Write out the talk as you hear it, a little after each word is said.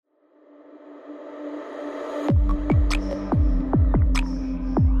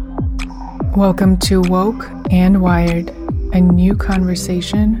Welcome to Woke and Wired, a new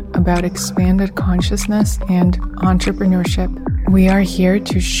conversation about expanded consciousness and entrepreneurship. We are here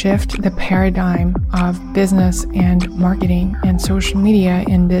to shift the paradigm of business and marketing and social media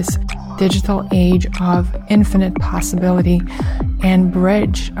in this digital age of infinite possibility and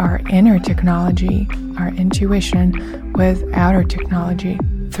bridge our inner technology, our intuition, with outer technology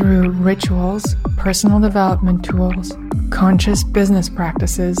through rituals, personal development tools, conscious business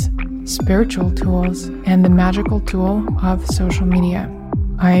practices, spiritual tools, and the magical tool of social media.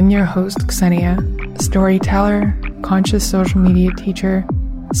 I am your host, Ksenia, storyteller, conscious social media teacher,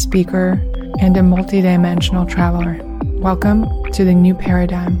 speaker, and a multidimensional traveler. Welcome to the new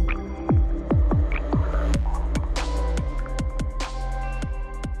paradigm.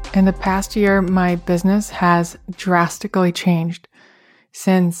 In the past year, my business has drastically changed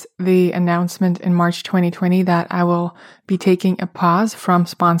since the announcement in March 2020 that I will be taking a pause from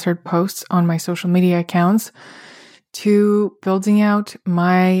sponsored posts on my social media accounts to building out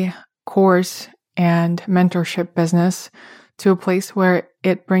my course and mentorship business to a place where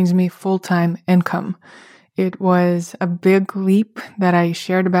it brings me full-time income. It was a big leap that I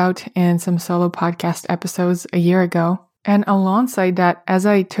shared about in some solo podcast episodes a year ago. And alongside that, as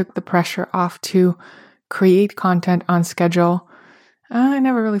I took the pressure off to create content on schedule, I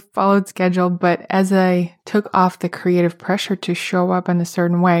never really followed schedule, but as I took off the creative pressure to show up in a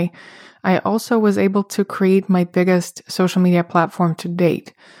certain way, I also was able to create my biggest social media platform to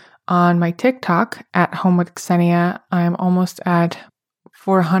date. On my TikTok, at Home with Ksenia, I'm almost at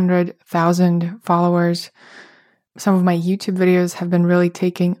 400,000 followers. Some of my YouTube videos have been really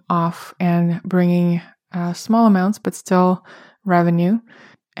taking off and bringing small amounts, but still revenue.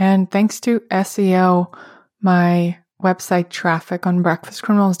 And thanks to SEO, my website traffic on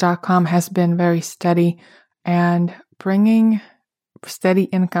breakfastcriminals.com has been very steady and bringing steady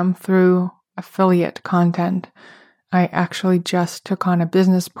income through affiliate content. I actually just took on a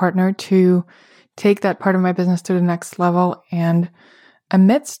business partner to take that part of my business to the next level. And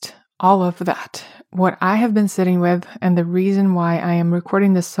amidst all of that, what I have been sitting with and the reason why I am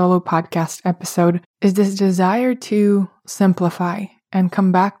recording this solo podcast episode is this desire to simplify and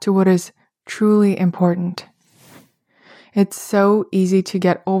come back to what is truly important. It's so easy to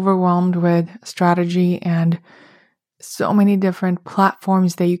get overwhelmed with strategy and so many different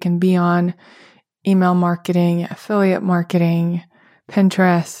platforms that you can be on: email marketing, affiliate marketing,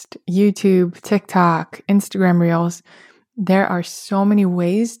 Pinterest, YouTube, TikTok, Instagram Reels. There are so many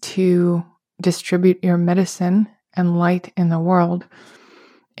ways to distribute your medicine and light in the world.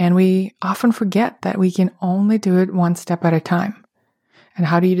 And we often forget that we can only do it one step at a time. And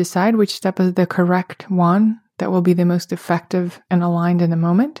how do you decide which step is the correct one that will be the most effective and aligned in the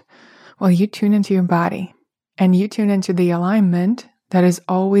moment? Well, you tune into your body and you tune into the alignment that is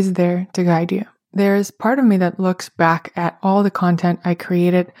always there to guide you. There is part of me that looks back at all the content I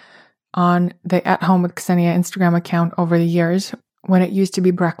created on the At Home with Ksenia Instagram account over the years when it used to be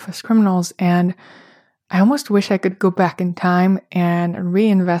Breakfast Criminals, and I almost wish I could go back in time and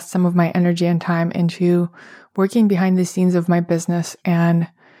reinvest some of my energy and time into working behind the scenes of my business and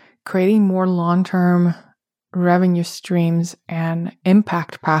creating more long-term revenue streams and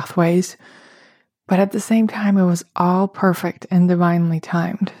impact pathways. But at the same time, it was all perfect and divinely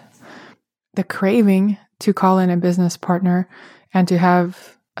timed. The craving to call in a business partner and to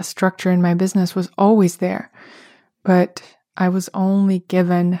have a structure in my business was always there. But I was only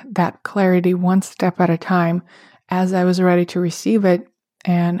given that clarity one step at a time as I was ready to receive it.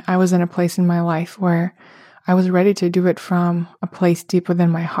 And I was in a place in my life where I was ready to do it from a place deep within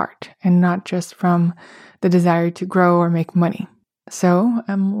my heart and not just from the desire to grow or make money. So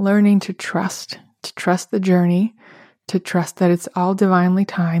I'm learning to trust the journey, to trust that it's all divinely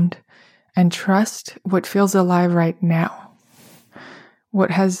timed, and trust what feels alive right now.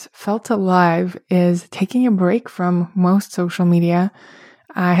 What has felt alive is taking a break from most social media.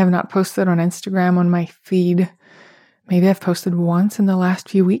 I have not posted on Instagram on my feed. Maybe I've posted once in the last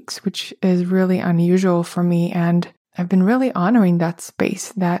few weeks, which is really unusual for me. And I've been really honoring that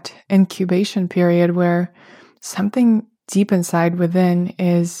space, that incubation period where something deep inside within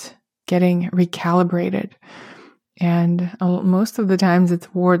is getting recalibrated. And most of the times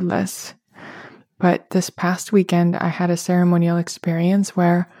it's wordless. But this past weekend, I had a ceremonial experience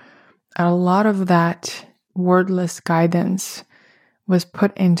where a lot of that wordless guidance was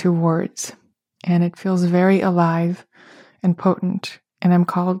put into words. And it feels very alive and potent. And I'm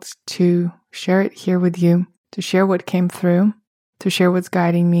called to share it here with you, to share what came through, to share what's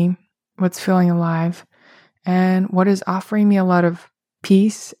guiding me, what's feeling alive, and what is offering me a lot of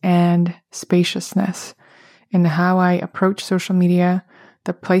peace and spaciousness in how I approach social media,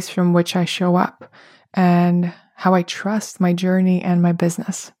 the place from which I show up, and how I trust my journey and my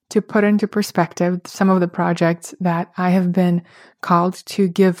business. To put into perspective some of the projects that I have been called to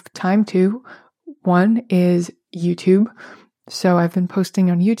give time to, one is YouTube. So I've been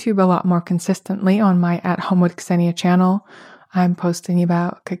posting on YouTube a lot more consistently on my At Home with Ksenia channel. I'm posting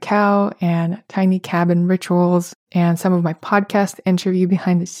about cacao and tiny cabin rituals and some of my podcast interview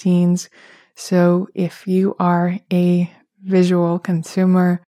behind the scenes. So if you are a visual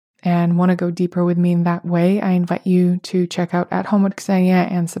consumer and want to go deeper with me in that way, I invite you to check out At Home with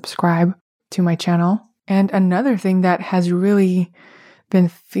Ksenia and subscribe to my channel. And another thing that has really been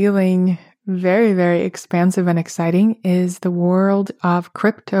feeling very, very expansive and exciting is the world of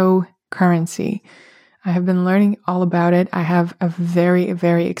cryptocurrency. I have been learning all about it. I have a very,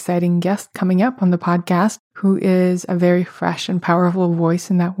 very exciting guest coming up on the podcast who is a very fresh and powerful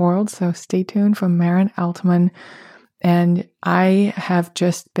voice in that world. So stay tuned for Maren Altman. And I have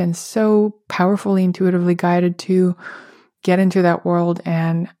just been so powerfully, intuitively guided to get into that world.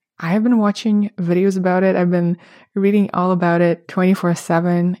 And I have been watching videos about it. I've been reading all about it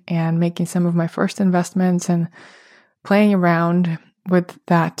 24/7 and making some of my first investments and playing around with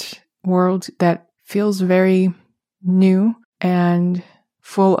that world that feels very new and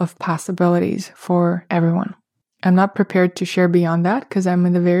full of possibilities for everyone. I'm not prepared to share beyond that because I'm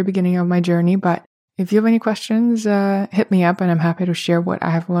in the very beginning of my journey, but if you have any questions, hit me up and I'm happy to share what I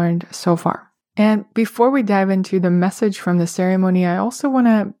have learned so far. And before we dive into the message from the ceremony, I also want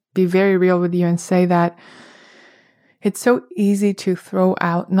to be very real with you and say that it's so easy to throw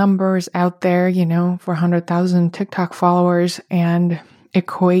out numbers out there, 400,000 TikTok followers and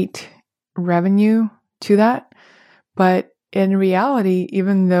equate revenue to that. But in reality,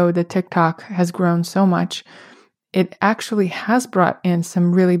 even though the TikTok has grown so much, it actually has brought in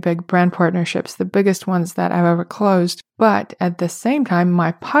some really big brand partnerships, the biggest ones that I've ever closed. But at the same time,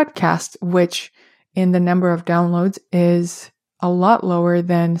 my podcast, which in the number of downloads is a lot lower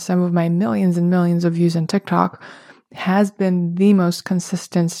than some of my millions and millions of views on TikTok, has been the most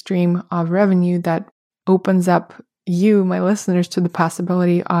consistent stream of revenue that opens up you, my listeners, to the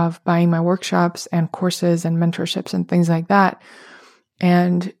possibility of buying my workshops and courses and mentorships and things like that.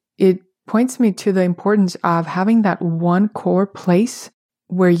 And it points me to the importance of having that one core place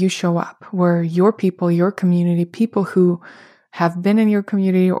where you show up, where your people, your community, people who have been in your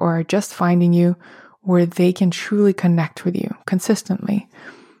community or are just finding you, where they can truly connect with you consistently.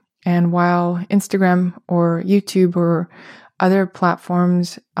 And while Instagram or YouTube or other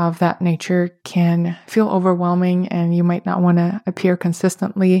platforms of that nature can feel overwhelming and you might not want to appear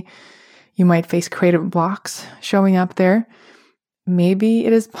consistently, you might face creative blocks showing up there. Maybe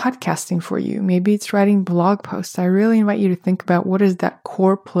it is podcasting for you. Maybe it's writing blog posts. I really invite you to think about what is that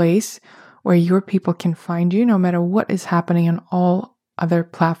core place where your people can find you no matter what is happening on all other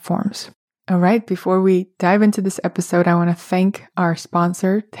platforms. All right, before we dive into this episode, I want to thank our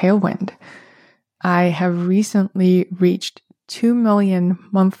sponsor, Tailwind. I have recently reached 2 million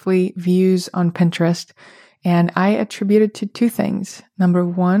monthly views on Pinterest, and I attribute it to two things. Number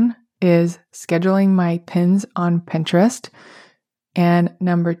one is scheduling my pins on Pinterest. And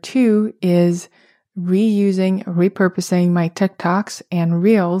number two is repurposing my TikToks and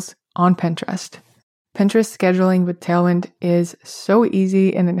Reels on Pinterest. Pinterest scheduling with Tailwind is so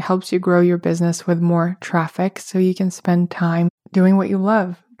easy and it helps you grow your business with more traffic so you can spend time doing what you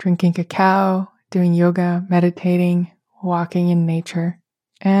love, drinking cacao, doing yoga, meditating, walking in nature,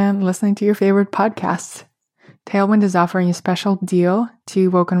 and listening to your favorite podcasts. Tailwind is offering a special deal to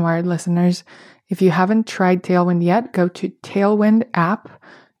Woke and Wired listeners. If you haven't tried Tailwind yet, go to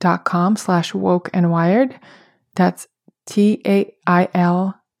tailwindapp.com/wokeandwired. That's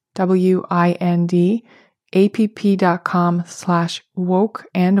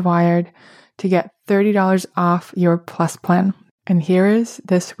tailwindapp.com/wokeandwired to get $30 off your Plus plan. And here is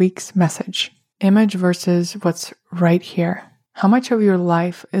this week's message. Image versus what's right here. How much of your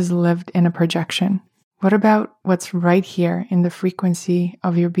life is lived in a projection? What about what's right here in the frequency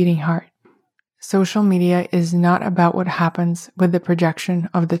of your beating heart? Social media is not about what happens with the projection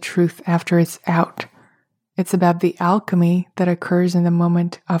of the truth after it's out. It's about the alchemy that occurs in the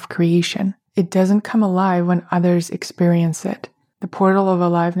moment of creation. It doesn't come alive when others experience it. The portal of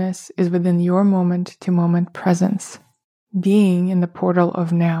aliveness is within your moment-to-moment presence. Being in the portal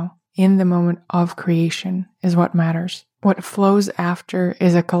of now, in the moment of creation, is what matters. What flows after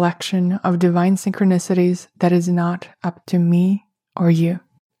is a collection of divine synchronicities that is not up to me or you.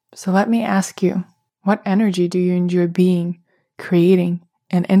 So let me ask you, what energy do you enjoy being, creating,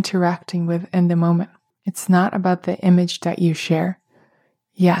 and interacting with in the moment? It's not about the image that you share.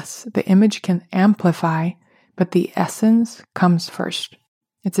 Yes, the image can amplify, but the essence comes first.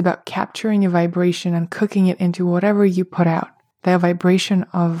 It's about capturing a vibration and cooking it into whatever you put out. The vibration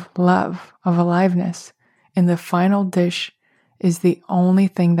of love, of aliveness, in the final dish is the only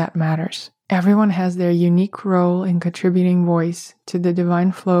thing that matters. Everyone has their unique role in contributing voice to the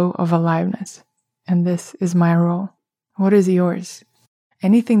divine flow of aliveness. And this is my role. What is yours?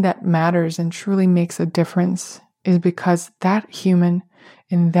 Anything that matters and truly makes a difference is because that human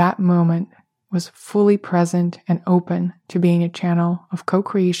in that moment was fully present and open to being a channel of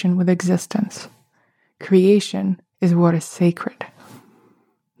co-creation with existence. Creation is what is sacred.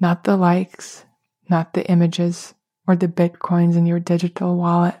 Not the likes, not the images, or the bitcoins in your digital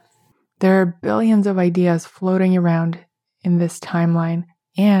wallet. There are billions of ideas floating around in this timeline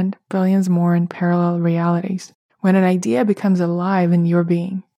and billions more in parallel realities. When an idea becomes alive in your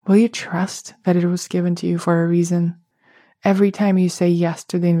being, will you trust that it was given to you for a reason? Every time you say yes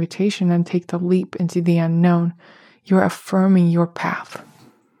to the invitation and take the leap into the unknown, you're affirming your path.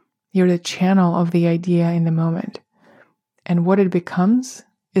 You're the channel of the idea in the moment. And what it becomes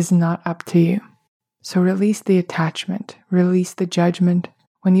is not up to you. So release the attachment, release the judgment.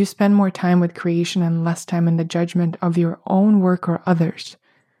 When you spend more time with creation and less time in the judgment of your own work or others,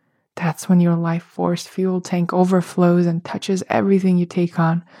 that's when your life force fuel tank overflows and touches everything you take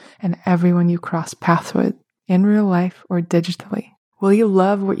on and everyone you cross paths with, in real life or digitally. Will you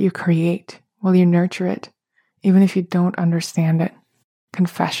love what you create? Will you nurture it, even if you don't understand it?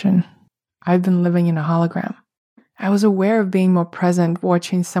 Confession. I've been living in a hologram. I was aware of being more present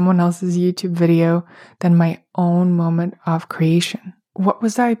watching someone else's YouTube video than my own moment of creation. What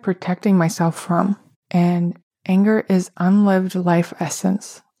was I protecting myself from? And anger is unlived life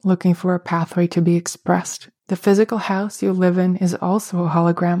essence, looking for a pathway to be expressed. The physical house you live in is also a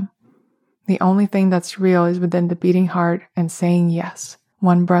hologram. The only thing that's real is within the beating heart and saying yes,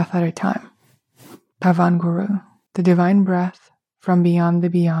 one breath at a time. Pavan Guru, the divine breath from beyond the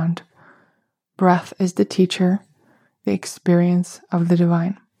beyond. Breath is the teacher, the experience of the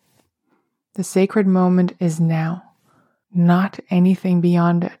divine. The sacred moment is now, not anything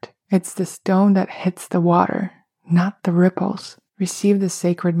beyond it. It's the stone that hits the water, not the ripples. Receive the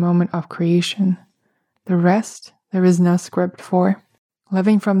sacred moment of creation. The rest, there is no script for.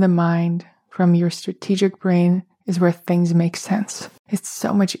 Living from the mind, from your strategic brain, is where things make sense. It's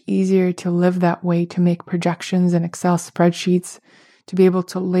so much easier to live that way, to make projections and Excel spreadsheets, to be able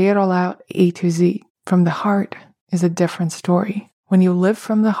to lay it all out A to Z. From the heart is a different story. When you live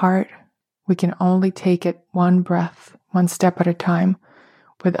from the heart, we can only take it one breath, one step at a time,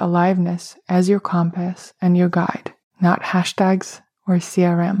 with aliveness as your compass and your guide, not hashtags or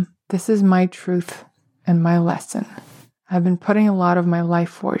CRM. This is my truth and my lesson. I've been putting a lot of my life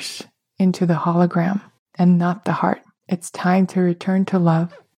force into the hologram and not the heart. It's time to return to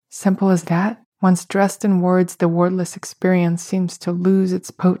love. Simple as that. Once dressed in words, the wordless experience seems to lose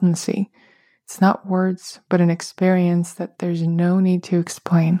its potency. It's not words, but an experience that there's no need to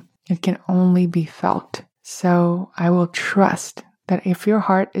explain. It can only be felt. So I will trust that if your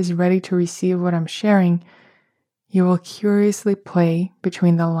heart is ready to receive what I'm sharing, you will curiously play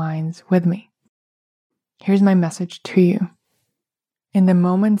between the lines with me. Here's my message to you. In the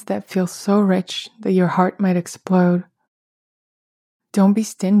moments that feel so rich that your heart might explode, don't be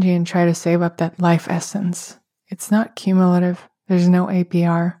stingy and try to save up that life essence. It's not cumulative. There's no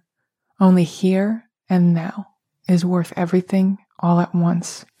APR. Only here and now is worth everything all at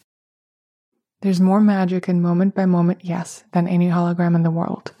once. There's more magic in moment by moment yes than any hologram in the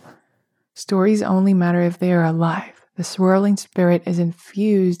world. Stories only matter if they are alive. The swirling spirit is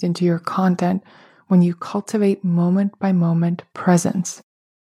infused into your content when you cultivate moment by moment presence.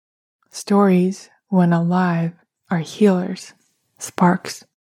 Stories, when alive, are healers, sparks,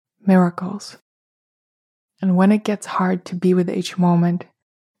 miracles. And when it gets hard to be with each moment,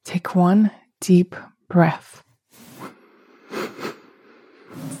 take one deep breath.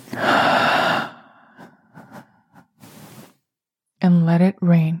 And let it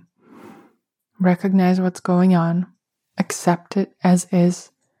rain. Recognize what's going on, accept it as is,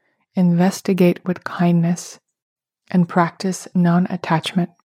 investigate with kindness, and practice non-attachment,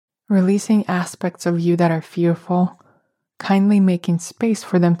 releasing aspects of you that are fearful, kindly making space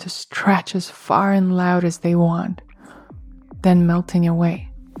for them to stretch as far and loud as they want, then melting away.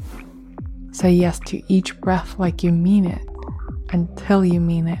 Say yes to each breath like you mean it, until you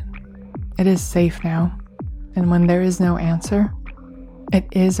mean it. It is safe now, and when there is no answer, it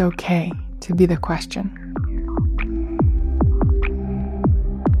is okay to be the question.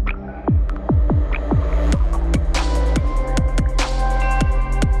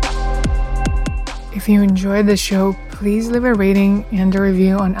 If you enjoyed the show, please leave a rating and a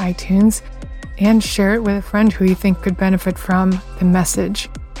review on iTunes. and share it with a friend who you think could benefit from the message.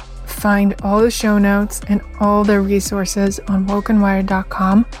 Find all the show notes and all the resources on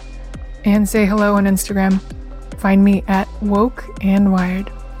wokeandwired.com and say hello on Instagram. Find me at Woke and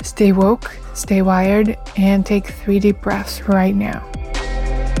Wired. Stay woke, stay wired, and take 3 deep breaths right now.